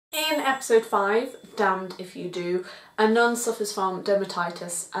In episode 5, Damned If You Do, a nun suffers from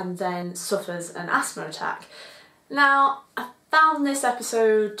dermatitis and then suffers an asthma attack. Now, I found this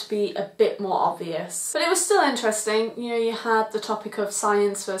episode to be a bit more obvious, but it was still interesting. You know, you had the topic of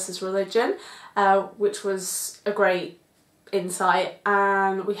science versus religion, which was a great insight,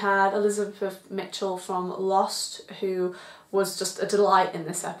 and we had Elizabeth Mitchell from Lost, who was just a delight in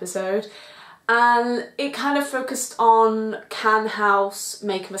this episode. And it kind of focused on, can House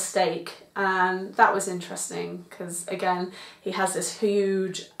make a mistake? And that was interesting because, again, he has this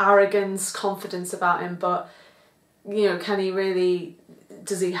huge arrogance, confidence about him, but, you know, can he really,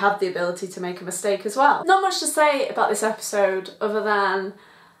 does he have the ability to make a mistake as well? Not much to say about this episode other than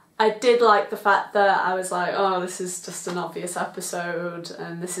I did like the fact that I was like, oh, this is just an obvious episode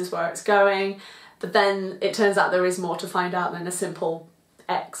and this is where it's going. But then it turns out there is more to find out than a simple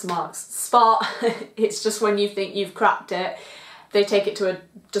X marks the spot. It's just when you think you've cracked it, they take it to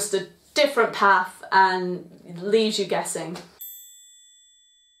just a different path and leaves you guessing.